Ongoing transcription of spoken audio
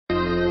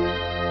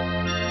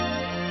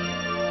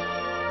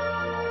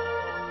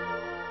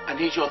And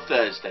here's your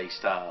Thursday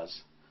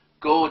stars.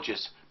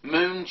 Gorgeous.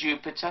 Moon,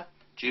 Jupiter.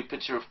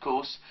 Jupiter, of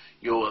course,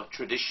 your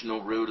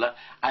traditional ruler.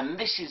 And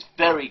this is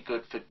very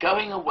good for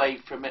going away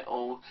from it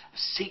all, a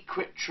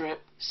secret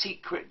trip,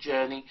 secret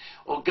journey,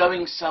 or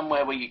going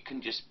somewhere where you can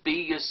just be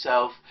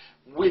yourself,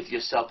 with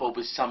yourself, or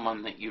with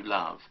someone that you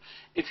love.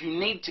 If you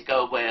need to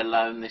go away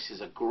alone, this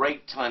is a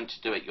great time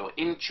to do it. Your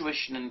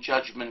intuition and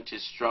judgment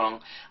is strong,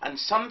 and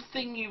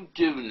something you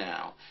do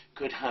now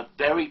could have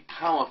very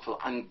powerful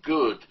and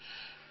good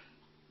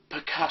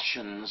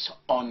repercussions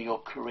on your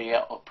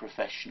career or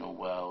professional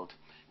world.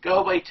 Go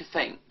away to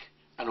think,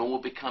 and all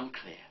will become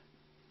clear.